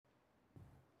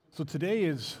So today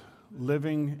is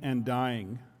living and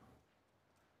dying.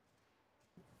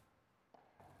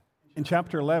 In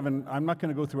chapter 11, I'm not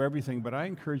going to go through everything, but I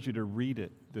encourage you to read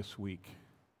it this week.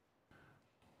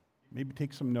 Maybe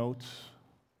take some notes,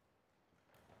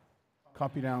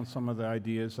 copy down some of the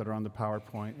ideas that are on the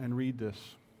PowerPoint, and read this.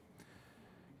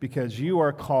 Because you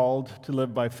are called to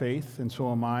live by faith, and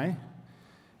so am I.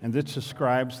 And this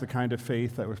describes the kind of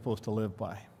faith that we're supposed to live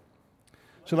by.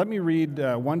 So let me read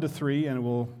 1 to 3, and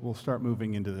we'll start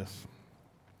moving into this.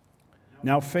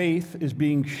 Now faith is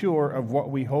being sure of what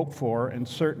we hope for and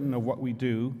certain of what we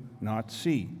do not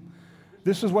see.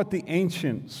 This is what the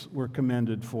ancients were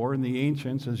commended for. And the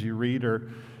ancients, as you read,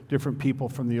 are different people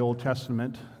from the Old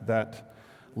Testament that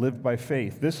lived by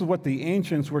faith. This is what the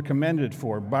ancients were commended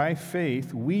for. By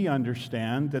faith, we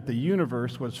understand that the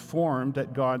universe was formed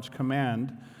at God's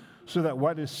command, so that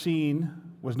what is seen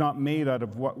was not made out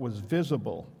of what was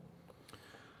visible.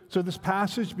 So this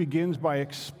passage begins by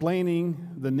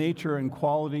explaining the nature and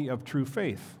quality of true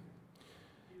faith.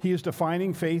 He is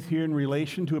defining faith here in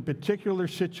relation to a particular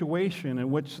situation in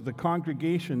which the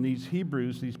congregation, these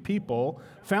Hebrews, these people,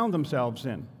 found themselves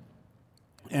in.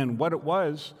 And what it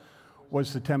was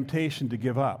the temptation to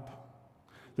give up.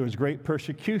 There was great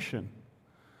persecution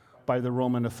by the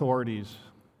Roman authorities.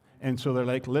 And so they're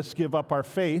like, let's give up our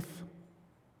faith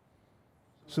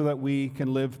so that we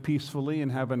can live peacefully and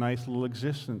have a nice little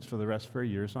existence for the rest of our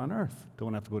years on earth.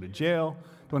 Don't have to go to jail,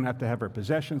 don't have to have our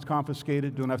possessions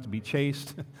confiscated, don't have to be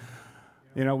chased.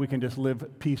 We can just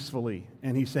live peacefully.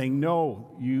 And he's saying,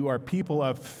 no, you are people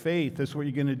of faith. That's what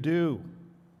you're going to do.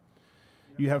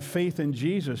 You have faith in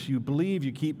Jesus. You believe,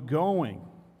 you keep going.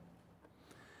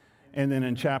 And then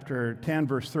in chapter 10,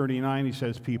 verse 39, he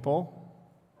says, people,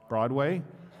 Broadway,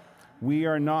 we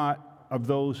are not of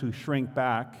those who shrink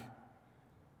back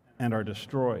and are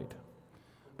destroyed.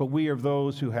 But we are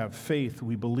those who have faith,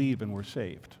 we believe, and we're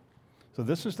saved. So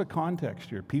this is the context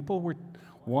here. People were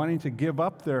wanting to give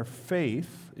up their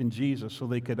faith in Jesus so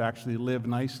they could actually live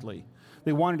nicely.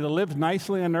 They wanted to live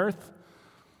nicely on earth,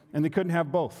 and they couldn't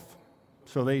have both.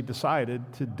 So they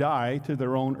decided to die to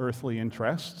their own earthly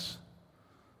interests.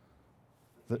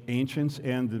 The ancients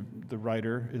and the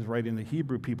writer is writing the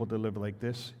Hebrew people to live like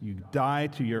this. You die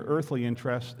to your earthly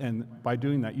interests, and by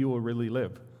doing that, you will really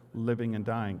live. Living and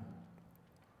dying.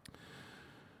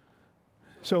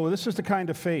 So this is the kind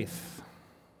of faith.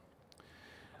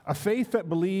 A faith that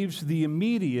believes the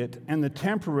immediate and the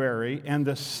temporary and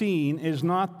the seen is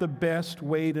not the best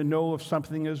way to know if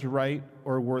something is right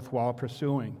or worthwhile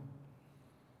pursuing.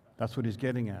 That's what he's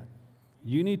getting at.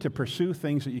 You need to pursue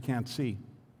things that you can't see.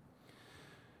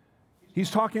 He's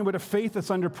talking about a faith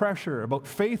that's under pressure, about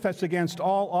faith that's against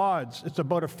all odds. It's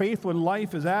about a faith when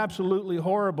life is absolutely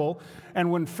horrible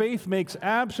and when faith makes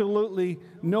absolutely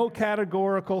no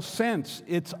categorical sense.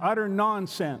 It's utter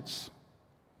nonsense.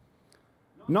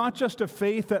 Not just a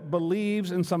faith that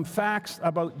believes in some facts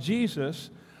about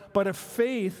Jesus, but a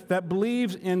faith that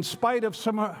believes in spite of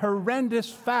some horrendous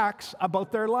facts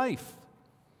about their life.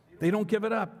 They don't give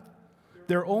it up.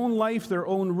 Their own life, their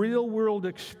own real-world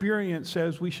experience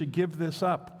says we should give this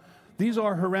up. These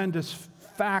are horrendous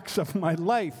facts of my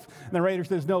life. And the writer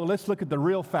says, no, let's look at the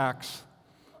real facts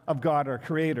of God, our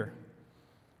Creator.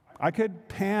 I could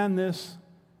pan this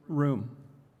room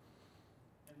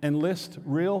and list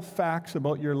real facts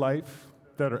about your life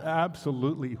that are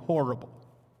absolutely horrible.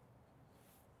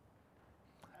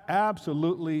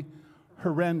 Absolutely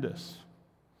horrendous.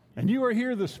 And you are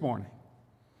here this morning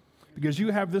because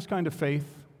you have this kind of faith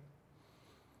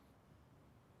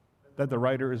that the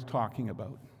writer is talking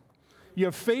about. You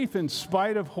have faith in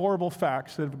spite of horrible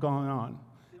facts that have gone on.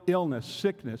 Illness,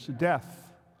 sickness,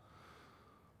 death.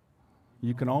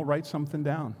 You can all write something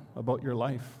down about your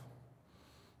life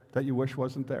that you wish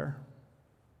wasn't there.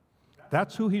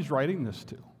 That's who he's writing this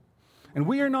to. And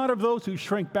we are not of those who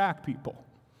shrink back, people,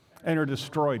 and are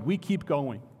destroyed. We keep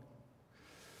going.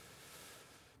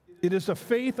 It is a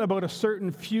faith about a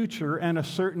certain future and a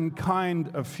certain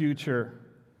kind of future.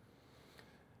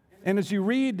 And as you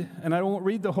read, and I won't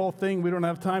read the whole thing, we don't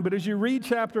have time, but as you read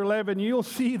chapter 11, you'll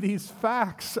see these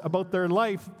facts about their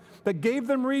life that gave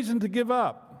them reason to give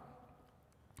up.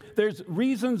 There's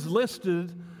reasons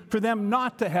listed for them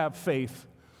not to have faith.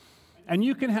 And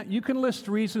you can list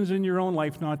reasons in your own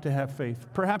life not to have faith.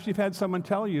 Perhaps you've had someone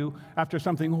tell you after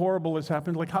something horrible has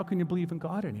happened, like, how can you believe in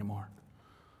God anymore?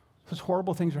 Those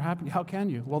horrible things are happening. How can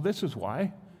you? Well, this is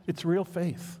why. It's real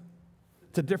faith.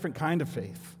 It's a different kind of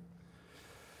faith.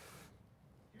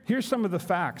 Here's some of the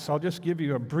facts. I'll just give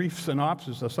you a brief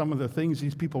synopsis of some of the things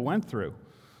these people went through.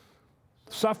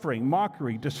 Suffering,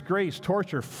 mockery, disgrace,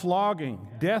 torture, flogging,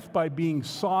 death by being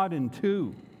sawed in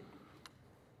two.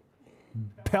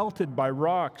 pelted by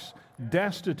rocks,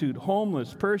 destitute,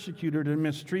 homeless, persecuted, and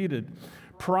mistreated,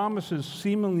 promises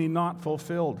seemingly not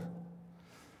fulfilled.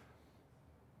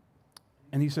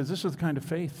 And he says, this is the kind of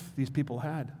faith these people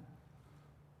had.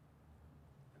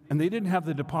 And they didn't have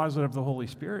the deposit of the Holy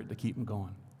Spirit to keep them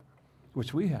going,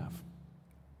 which we have.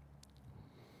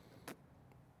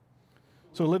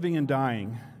 So living and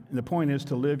dying, and the point is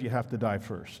to live, you have to die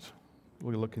first.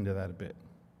 We'll look into that a bit.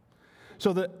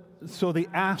 So the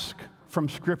ask from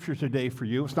Scripture today for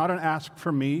you, it's not an ask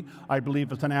from me. I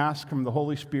believe it's an ask from the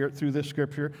Holy Spirit through this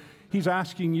Scripture. He's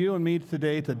asking you and me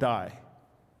today to die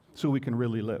so we can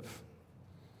really live.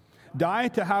 Die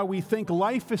to how we think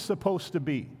life is supposed to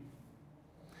be.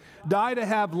 Die to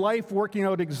have life working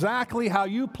out exactly how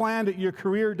you planned at your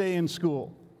career day in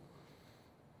school.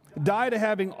 Die to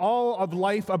having all of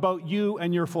life about you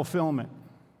and your fulfillment.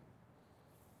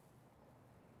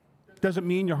 Doesn't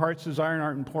mean your heart's desire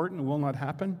aren't important and will not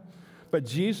happen, but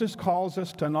Jesus calls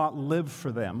us to not live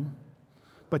for them,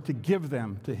 but to give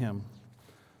them to Him.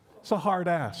 It's a hard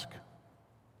ask,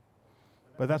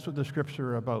 but that's what the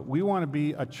Scripture are about. We want to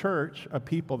be a church, a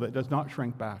people that does not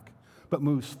shrink back, but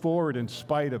moves forward in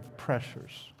spite of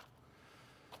pressures.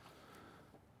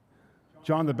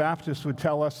 John the Baptist would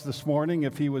tell us this morning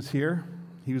if he was here.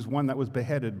 He was one that was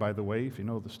beheaded, by the way, if you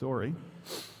know the story.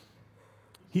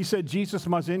 He said, Jesus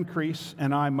must increase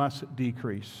and I must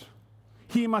decrease.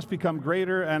 He must become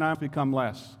greater and I must become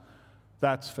less.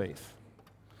 That's faith.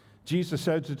 Jesus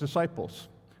said to his disciples,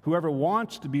 whoever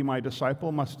wants to be my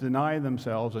disciple must deny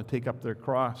themselves and take up their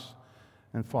cross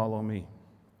and follow me.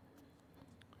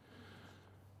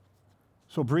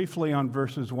 So briefly on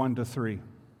verses 1 to 3.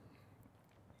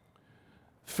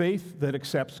 Faith that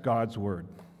accepts God's word.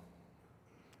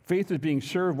 Faith is being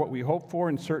sure of what we hope for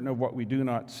and certain of what we do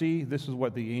not see. This is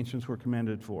what the ancients were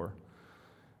commended for.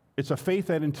 It's a faith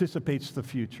that anticipates the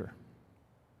future.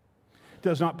 It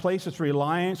does not place its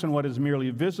reliance on what is merely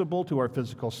visible to our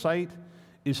physical sight.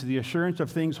 It's the assurance of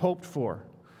things hoped for.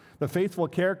 The faithful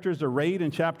characters arrayed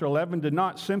in chapter 11 did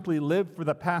not simply live for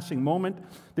the passing moment.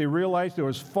 They realized there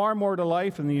was far more to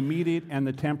life than the immediate and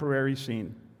the temporary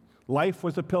scene. Life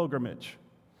was a pilgrimage.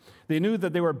 They knew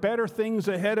that there were better things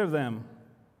ahead of them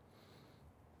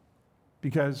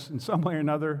because in some way or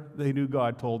another, they knew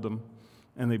God told them,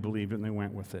 and they believed it, and they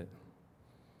went with it.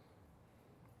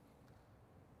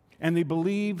 And they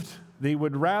believed, they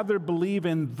would rather believe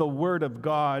in the Word of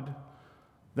God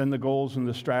than the goals and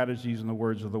the strategies and the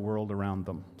words of the world around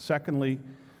them. Secondly,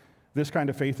 this kind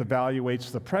of faith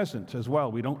evaluates the present as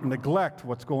well. We don't neglect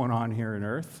what's going on here on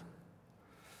earth.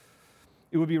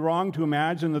 It would be wrong to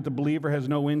imagine that the believer has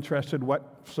no interest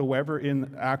whatsoever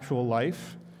in actual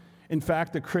life. In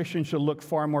fact, the Christian should look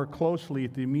far more closely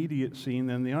at the immediate scene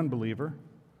than the unbeliever.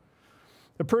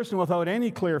 The person without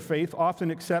any clear faith often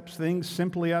accepts things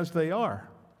simply as they are.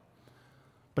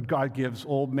 But God gives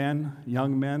old men,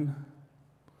 young men,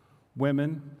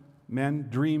 women, men,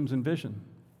 dreams and vision.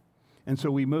 And so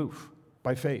we move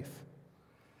by faith.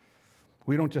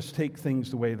 We don't just take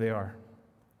things the way they are.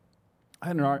 I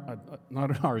had not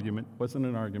an argument, wasn't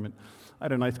an argument. I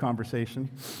had a nice conversation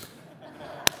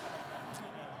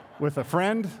with a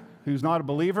friend who's not a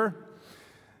believer,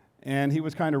 and he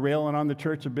was kind of railing on the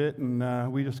church a bit,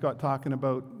 and we just got talking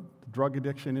about drug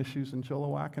addiction issues in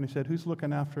Chilliwack, and he said, who's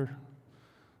looking after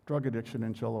drug addiction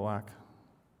in Chilliwack?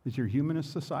 Is your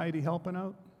Humanist Society helping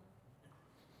out?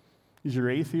 Is your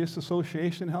Atheist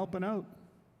Association helping out?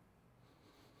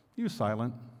 He was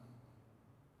silent.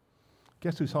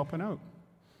 Guess who's helping out?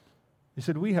 He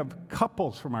said, we have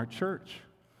couples from our church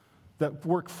that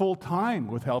work full-time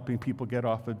with helping people get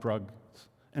off of drugs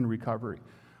and recovery.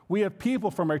 We have people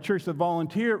from our church that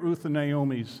volunteer at Ruth and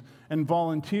Naomi's and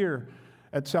volunteer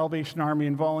at Salvation Army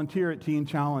and volunteer at Teen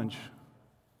Challenge.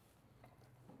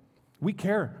 We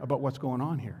care about what's going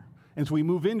on here. And so we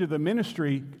move into the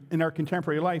ministry in our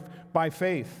contemporary life by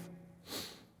faith.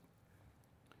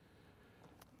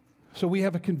 So we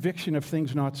have a conviction of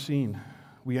things not seen.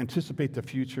 We anticipate the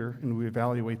future and we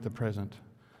evaluate the present.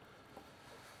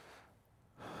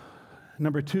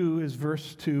 Number 2 is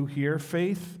verse 2 here.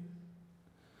 Faith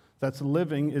that's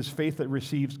living is faith that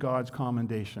receives God's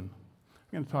commendation.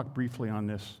 I'm going to talk briefly on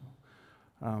this.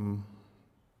 But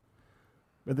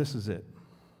this is it.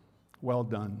 Well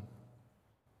done,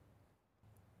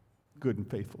 good and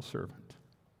faithful servant.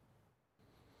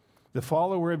 The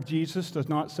follower of Jesus does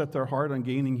not set their heart on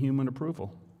gaining human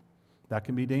approval. That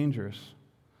can be dangerous.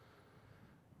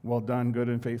 Well done, good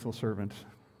and faithful servant.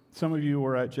 Some of you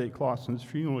were at Jake Clausen's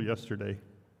funeral yesterday,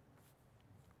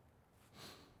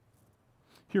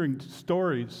 hearing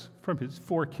stories from his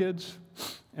 4 kids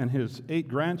and his 8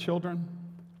 grandchildren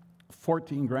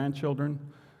 14 grandchildren,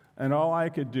 and all I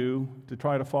could do to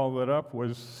try to follow it up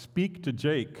was speak to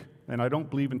Jake. And I don't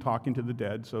believe in talking to the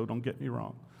dead, so don't get me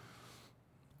wrong.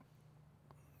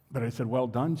 But I said, well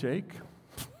done, Jake.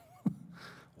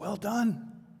 Well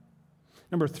done.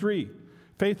 Number 3,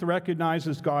 faith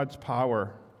recognizes God's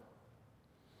power.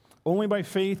 Only by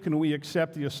faith can we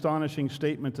accept the astonishing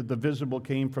statement that the visible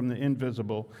came from the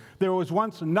invisible. There was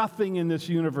once nothing in this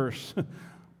universe.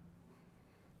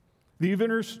 The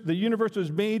universe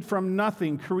was made from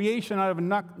nothing, creation out of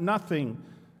nothing.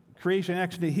 Creation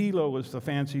ex nihilo was the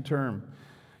fancy term.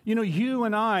 You know, you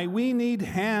and I, we need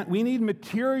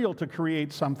material to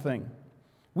create something.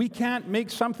 We can't make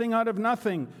something out of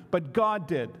nothing, but God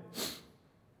did.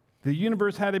 The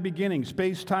universe had a beginning.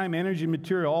 Space, time, energy,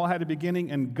 material all had a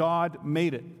beginning, and God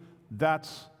made it.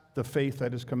 That's the faith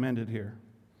that is commended here.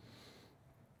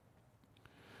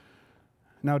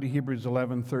 Now to Hebrews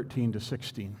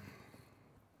 11:13-16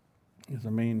 is the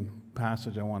main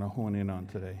passage I want to hone in on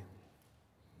today.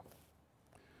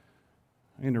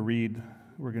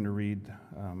 We're going to read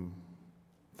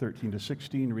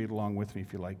 13-16. Read along with me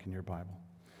if you like in your Bible.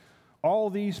 All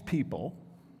these people,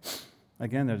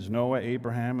 again, there's Noah,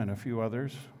 Abraham, and a few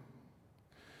others,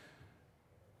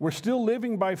 were still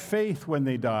living by faith when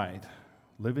they died,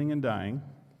 living and dying.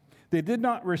 They did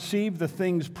not receive the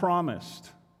things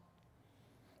promised.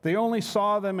 They only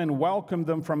saw them and welcomed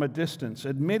them from a distance,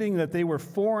 admitting that they were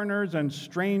foreigners and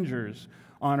strangers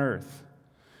on earth.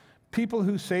 People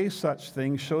who say such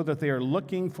things show that they are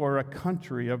looking for a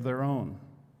country of their own.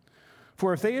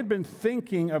 For if they had been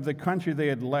thinking of the country they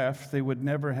had left, they would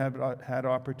never have had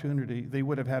opportunity. They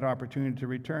would have had opportunity to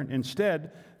return.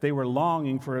 Instead, they were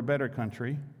longing for a better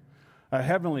country, a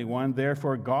heavenly one.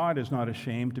 Therefore, God is not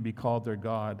ashamed to be called their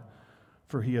God,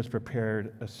 for he has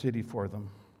prepared a city for them.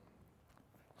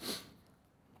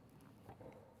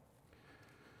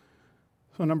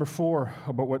 So number 4,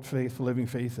 about what faith, living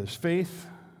faith is.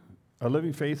 A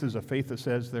living faith is a faith that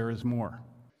says there is more.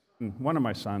 One of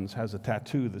my sons has a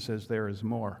tattoo that says there is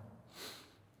more.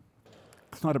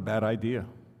 It's not a bad idea,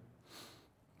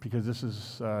 because this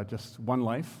is just one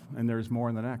life, and there is more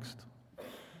in the next.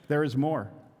 There is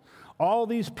more. All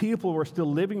these people were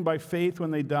still living by faith when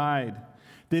they died.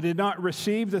 They did not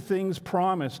receive the things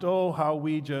promised.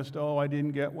 I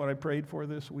didn't get what I prayed for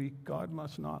this week. God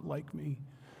must not like me.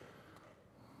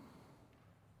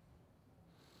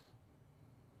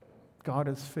 God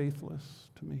is faithless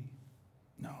to me.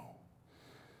 No.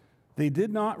 They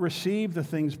did not receive the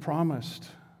things promised,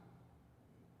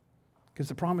 because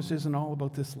the promise isn't all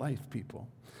about this life, people.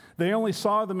 They only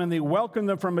saw them and they welcomed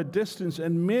them from a distance,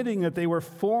 admitting that they were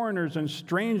foreigners and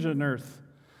strangers on earth.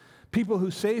 People who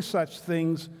say such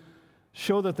things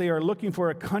show that they are looking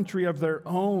for a country of their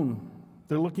own.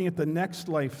 They're looking at the next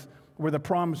life where the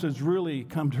promises really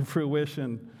come to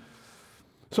fruition.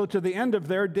 So to the end of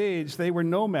their days, they were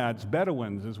nomads,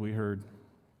 Bedouins, as we heard,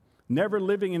 never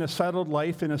living in a settled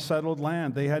life in a settled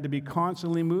land. They had to be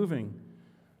constantly moving.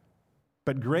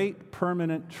 But great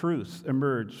permanent truths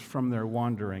emerged from their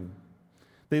wandering.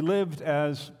 They lived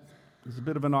as, there's a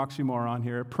bit of an oxymoron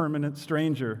here, a permanent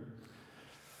stranger.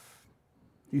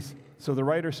 So the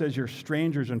writer says you're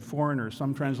strangers and foreigners.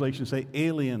 Some translations say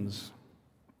aliens.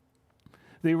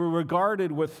 They were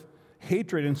regarded with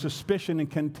hatred and suspicion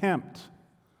and contempt,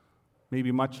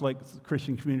 maybe much like the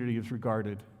Christian community is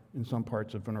regarded in some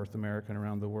parts of North America and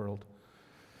around the world.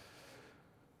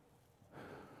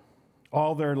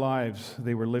 All their lives,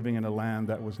 they were living in a land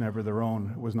that was never their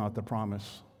own. It was not the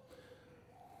promise.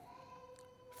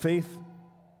 Faith,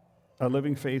 a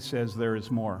living faith, says there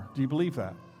is more. Do you believe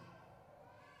that?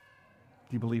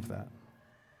 Do you believe that?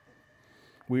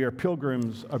 We are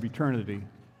pilgrims of eternity.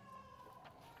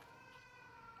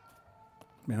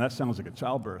 Man, that sounds like a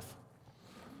childbirth.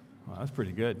 Well, that's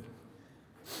pretty good.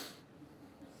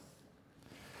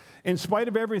 In spite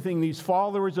of everything, these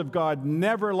followers of God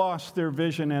never lost their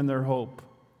vision and their hope.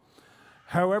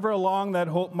 However long that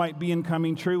hope might be in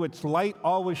coming true, its light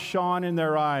always shone in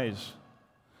their eyes.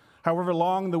 However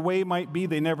long the way might be,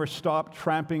 they never stopped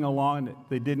tramping along it.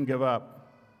 They didn't give up.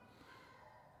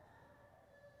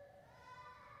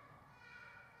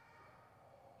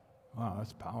 Wow,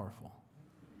 that's powerful.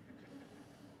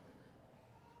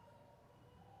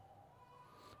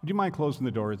 Would you mind closing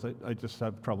the doors? I just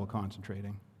have trouble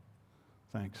concentrating.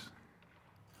 Thanks.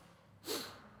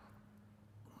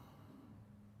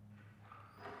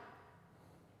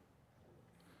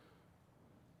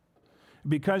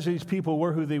 Because these people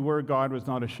were who they were, God was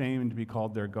not ashamed to be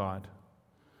called their God.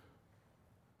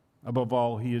 Above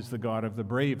all, he is the God of the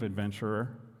brave adventurer.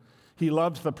 He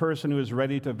loves the person who is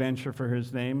ready to venture for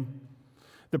his name.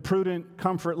 The prudent,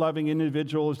 comfort-loving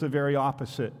individual is the very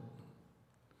opposite.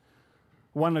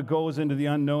 One that goes into the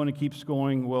unknown and keeps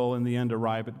going will in the end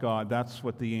arrive at God. That's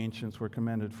what the ancients were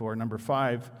commended for. Number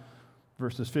 5,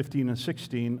 verses 15 and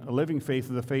 16, a living faith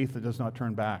is a faith that does not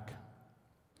turn back.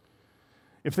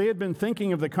 If they had been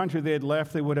thinking of the country they had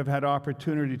left, they would have had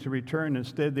opportunity to return.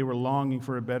 Instead, they were longing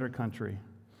for a better country.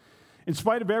 In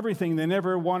spite of everything, they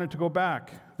never wanted to go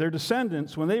back. Their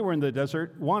descendants, when they were in the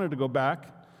desert, wanted to go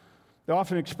back. They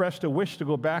often expressed a wish to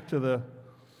go back to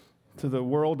the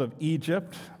world of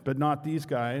Egypt, but not these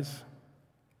guys.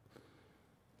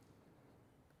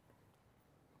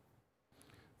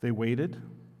 They waited.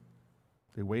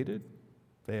 They waited.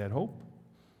 They had hope.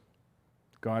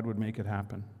 God would make it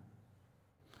happen.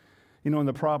 You know, and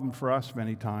the problem for us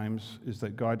many times is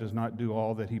that God does not do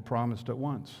all that He promised at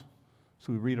once.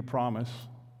 So we read a promise,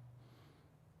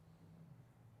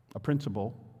 a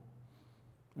principle,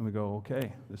 and we go,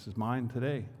 okay, this is mine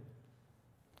today.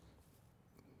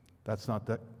 That's not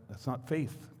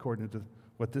faith, according to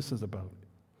what this is about.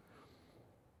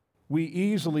 We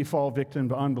easily fall victim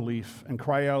to unbelief and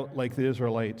cry out like the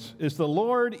Israelites, "Is the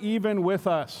Lord even with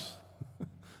us?"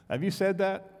 Have you said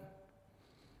that?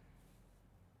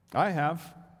 I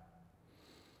have.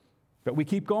 But we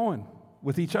keep going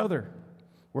with each other.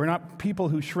 We're not people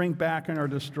who shrink back and are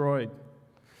destroyed.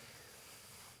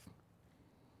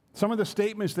 Some of the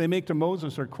statements they make to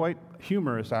Moses are quite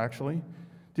humorous, actually.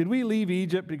 Did we leave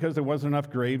Egypt because there wasn't enough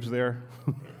graves there?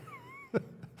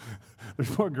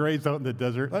 There's more graves out in the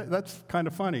desert. That's kind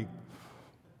of funny.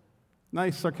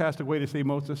 Nice, sarcastic way to say,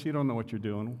 Moses, you don't know what you're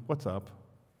doing. What's up?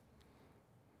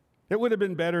 It would have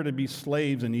been better to be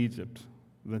slaves in Egypt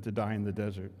than to die in the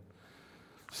desert.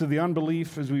 So the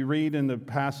unbelief, as we read in the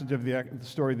passage of the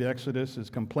story of the Exodus, is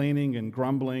complaining and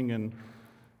grumbling,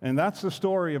 and that's the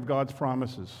story of God's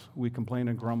promises. We complain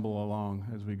and grumble along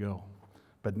as we go,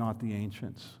 but not the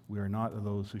ancients. We are not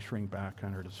those who shrink back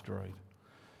and are destroyed.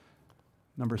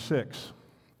 Number 6,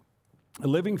 a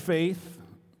living faith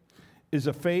is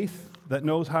a faith that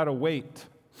knows how to wait.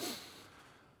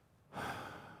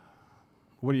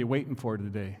 What are you waiting for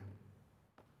today?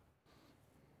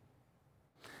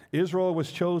 Israel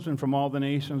was chosen from all the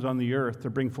nations on the earth to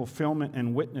bring fulfillment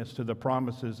and witness to the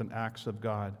promises and acts of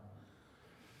God.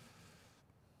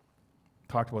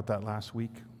 Talked about that last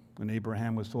week when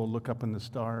Abraham was told, look up in the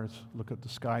stars, look at the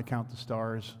sky, count the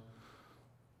stars,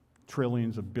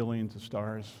 trillions of billions of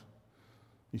stars.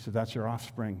 He said, that's your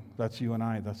offspring. That's you and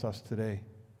I. That's us today.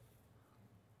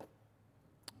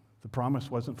 The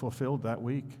promise wasn't fulfilled that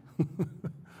week.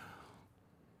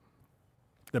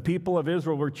 The people of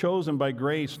Israel were chosen by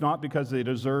grace not because they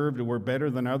deserved or were better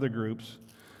than other groups.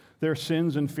 Their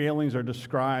sins and failings are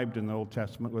described in the Old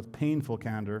Testament with painful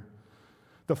candor.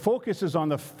 The focus is on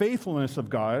the faithfulness of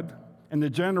God and the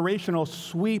generational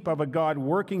sweep of a God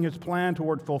working His plan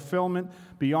toward fulfillment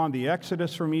beyond the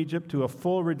exodus from Egypt to a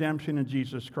full redemption in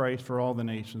Jesus Christ for all the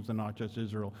nations and not just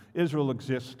Israel. Israel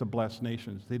exists to bless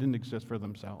nations. They didn't exist for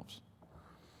themselves.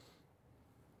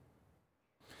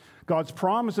 God's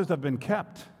promises have been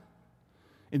kept.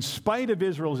 In spite of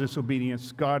Israel's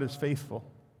disobedience, God is faithful.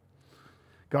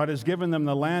 God has given them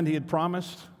the land He had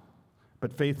promised,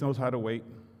 but faith knows how to wait.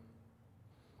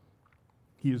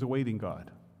 He is a waiting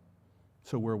God,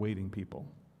 so we're waiting people.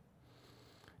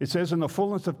 It says in the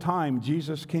fullness of time,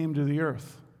 Jesus came to the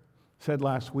earth. Said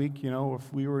last week,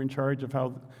 if we were in charge of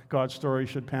how God's story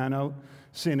should pan out,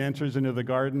 sin enters into the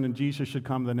garden and Jesus should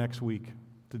come the next week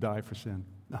to die for sin.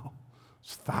 No.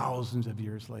 It's thousands of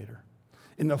years later.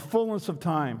 In the fullness of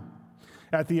time,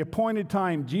 at the appointed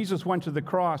time, Jesus went to the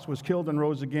cross, was killed, and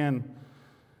rose again.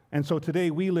 And so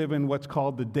today we live in what's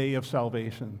called the day of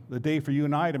salvation, the day for you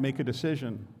and I to make a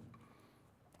decision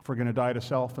if we're going to die to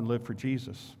self and live for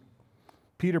Jesus.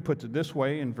 Peter puts it this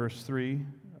way in verse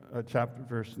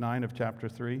 9 of chapter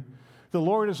 3. The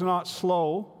Lord is not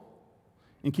slow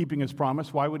in keeping His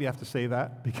promise. Why would He have to say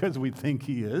that? Because we think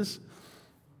He is.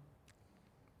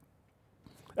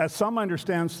 As some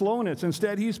understand slowness.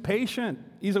 Instead, He's patient.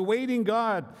 He's a waiting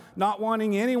God, not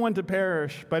wanting anyone to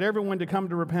perish, but everyone to come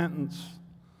to repentance.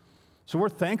 So we're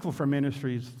thankful for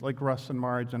ministries like Russ and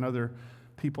Marge and other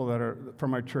people that are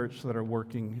from our church that are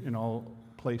working in all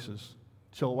places,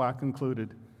 Chilliwack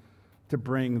included, to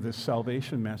bring this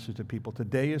salvation message to people.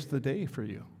 Today is the day for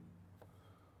you.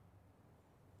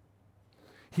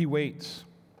 He waits.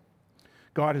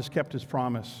 God has kept His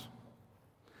promise.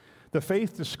 The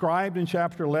faith described in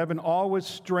chapter 11 always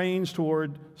strains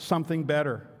toward something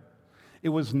better. It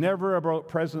was never about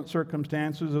present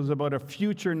circumstances. It was about a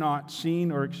future not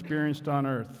seen or experienced on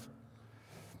earth.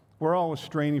 We're always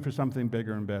straining for something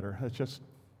bigger and better. That's just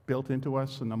built into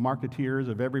us, and the marketeers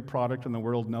of every product in the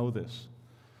world know this.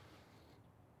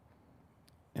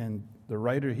 And the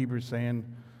writer of Hebrews saying,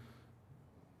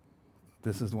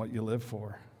 this is what you live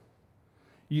for.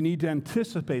 You need to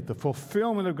anticipate the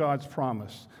fulfillment of God's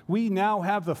promise. We now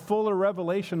have the fuller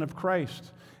revelation of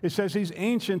Christ. It says these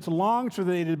ancients longed for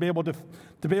the day to be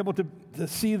able to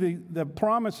see the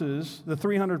promises, the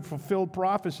 300 fulfilled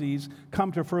prophecies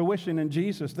come to fruition in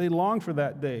Jesus. They longed for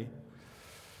that day.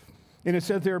 And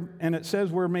it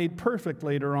says we're made perfect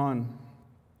later on.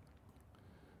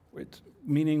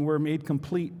 Meaning we're made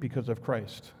complete because of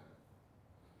Christ.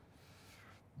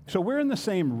 So we're in the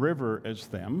same river as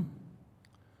them,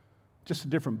 just a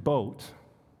different boat.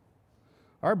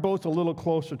 Our boat's a little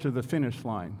closer to the finish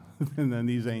line than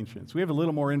these ancients. We have a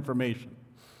little more information.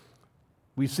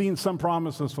 We've seen some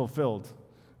promises fulfilled.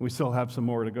 We still have some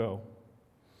more to go,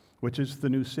 which is the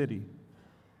new city.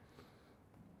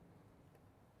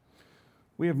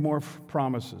 We have more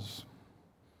promises.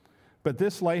 But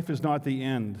this life is not the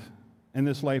end, and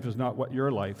this life is not what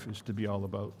your life is to be all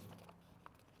about.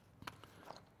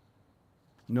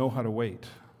 Know how to wait.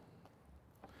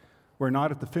 We're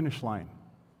not at the finish line.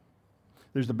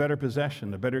 There's a better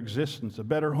possession, a better existence, a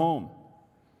better home,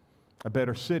 a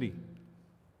better city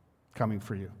coming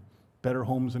for you. Better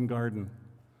homes and garden.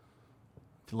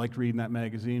 If you liked reading that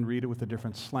magazine, read it with a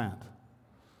different slant.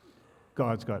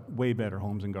 God's got way better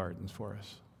homes and gardens for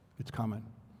us. It's coming.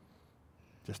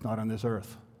 Just not on this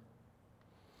earth.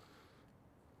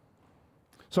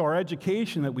 So our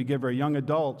education that we give our young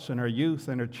adults and our youth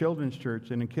and our children's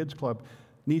church and in kids club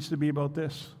needs to be about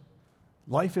this.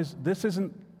 This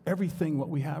isn't everything what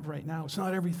we have right now. It's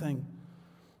not everything.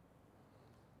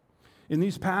 In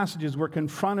these passages, we're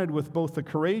confronted with both the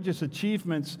courageous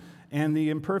achievements and the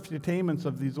imperfect attainments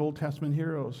of these Old Testament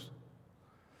heroes.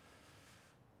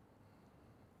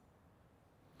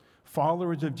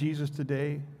 Followers of Jesus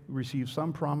today receive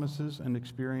some promises and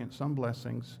experience some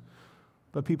blessings,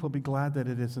 but people be glad that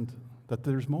that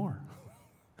there's more.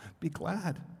 Be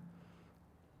glad.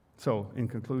 So, in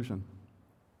conclusion,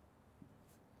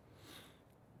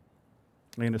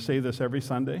 I'm going to say this every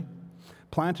Sunday.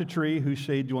 Plant a tree whose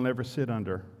shade you will never sit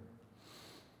under.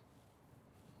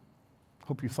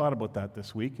 Hope you thought about that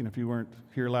this week, and if you weren't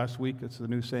here last week, it's the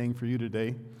new saying for you today.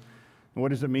 And what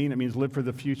does it mean? It means live for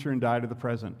the future and die to the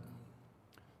present.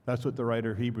 That's what the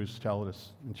writer of Hebrews tells us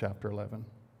in chapter 11.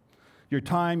 Your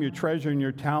time, your treasure, and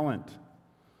your talent,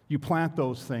 you plant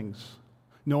those things,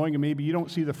 knowing maybe you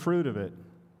don't see the fruit of it.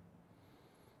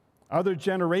 Other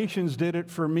generations did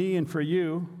it for me and for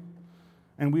you,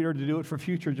 and we are to do it for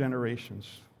future generations.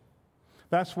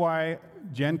 That's why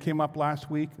Jen came up last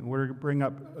week, and we're going to bring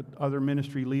up other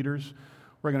ministry leaders.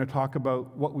 We're going to talk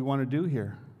about what we want to do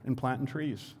here in planting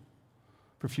trees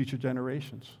for future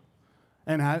generations.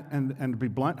 And to be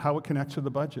blunt, how it connects to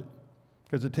the budget.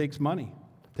 Because it takes money,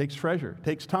 takes treasure,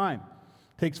 takes time,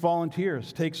 takes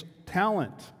volunteers, takes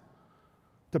talent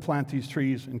to plant these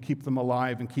trees and keep them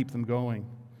alive and keep them going.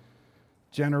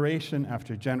 Generation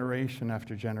after generation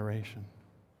after generation.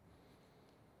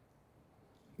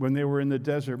 When they were in the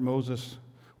desert, Moses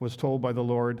was told by the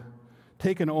Lord,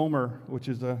 take an omer, which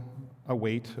is a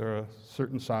weight or a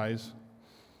certain size,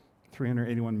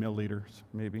 381 milliliters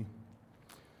maybe,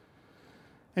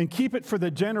 and keep it for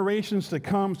the generations to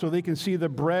come so they can see the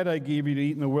bread I gave you to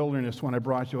eat in the wilderness when I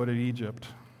brought you out of Egypt.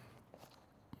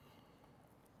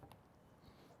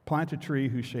 Plant a tree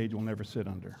whose shade you'll never sit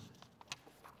under.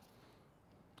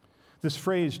 This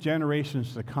phrase,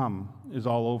 generations to come, is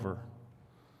all over,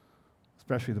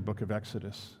 especially the book of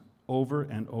Exodus, over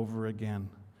and over again.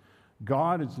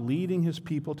 God is leading his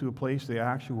people to a place they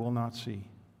actually will not see.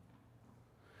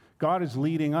 God is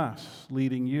leading us,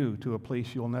 leading you to a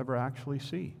place you'll never actually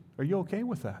see. Are you okay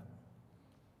with that?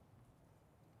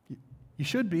 You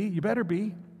should be. You better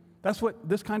be. That's what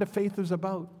this kind of faith is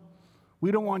about.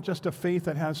 We don't want just a faith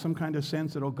that has some kind of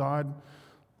sense that, oh, God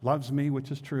loves me,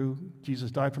 which is true. Jesus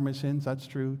died for my sins, that's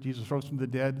true. Jesus rose from the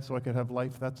dead so I could have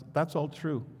life, that's all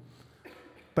true.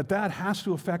 But that has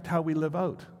to affect how we live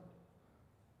out.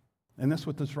 And that's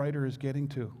what this writer is getting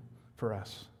to for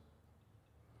us.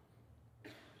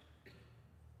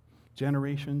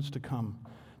 Generations to come.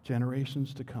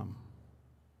 Generations to come.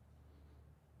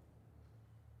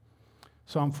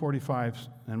 Psalm 45,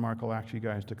 and Mark will ask you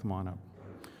guys to come on up.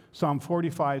 Psalm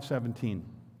 45:17.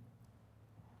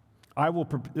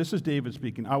 This is David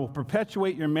speaking. I will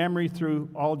perpetuate your memory through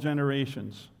all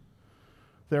generations.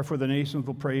 Therefore the nations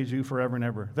will praise you forever and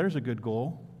ever. There's a good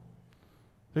goal.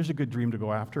 There's a good dream to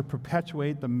go after.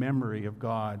 Perpetuate the memory of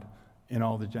God in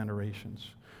all the generations.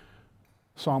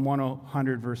 Psalm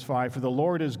 100, verse 5, "For the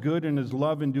Lord is good and his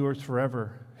love endures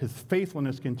forever. His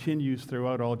faithfulness continues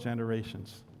throughout all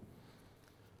generations."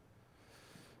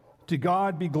 To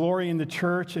God be glory in the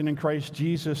church and in Christ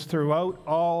Jesus throughout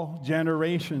all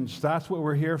generations. That's what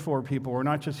we're here for, people. We're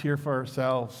not just here for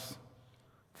ourselves,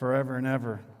 forever and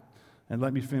ever. And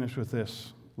let me finish with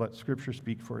this. Let Scripture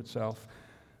speak for itself.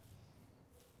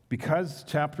 Because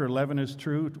chapter 11 is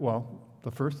true, well,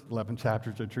 the first 11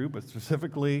 chapters are true, but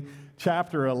specifically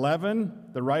chapter 11,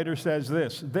 the writer says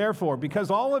this: "Therefore, because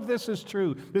all of this is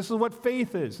true, this is what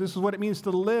faith is. This is what it means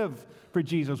to live for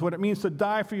Jesus, what it means to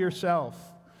die for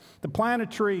yourself, to plant a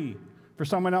tree for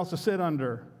someone else to sit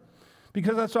under.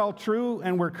 Because that's all true,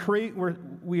 and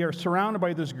we are surrounded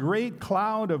by this great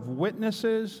cloud of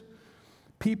witnesses,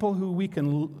 people who we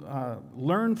can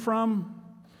learn from.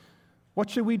 What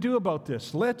should we do about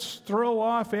this? Let's throw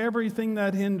off everything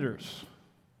that hinders.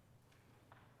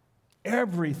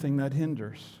 Everything that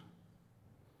hinders.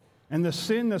 And the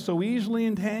sin that so easily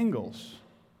entangles."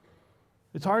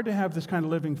 It's hard to have this kind of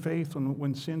living faith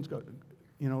when sin's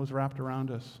is wrapped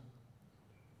around us.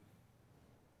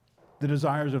 The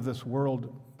desires of this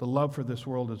world, the love for this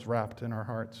world is wrapped in our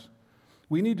hearts.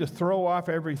 We need to throw off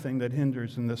everything that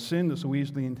hinders and the sin that so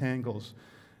easily entangles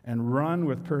and run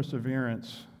with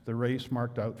perseverance the race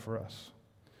marked out for us,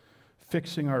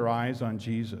 fixing our eyes on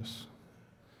Jesus,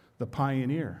 the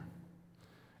pioneer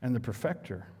and the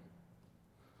perfecter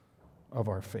of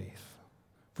our faith.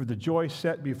 For the joy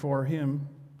set before him,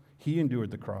 he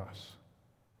endured the cross.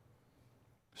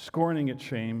 Scorning its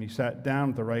shame, he sat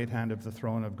down at the right hand of the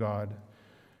throne of God.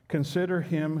 Consider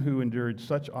him who endured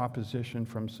such opposition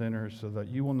from sinners so that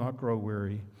you will not grow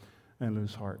weary and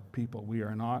lose heart. People, we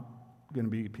are not going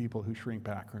to be people who shrink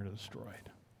back or are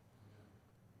destroyed.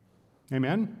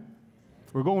 Amen?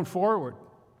 We're going forward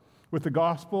with the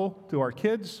gospel to our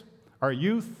kids, our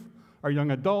youth, our young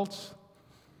adults,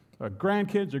 our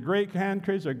grandkids, our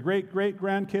great-grandkids, our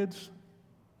great-great-grandkids.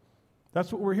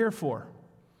 That's what we're here for.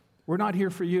 We're not here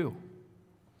for you.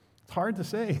 It's hard to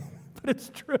say, but it's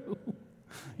true.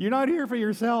 You're not here for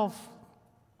yourself.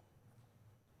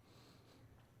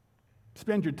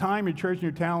 Spend your time, your church, and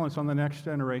your talents on the next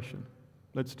generation.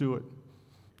 Let's do it.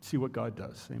 See what God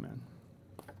does. Amen.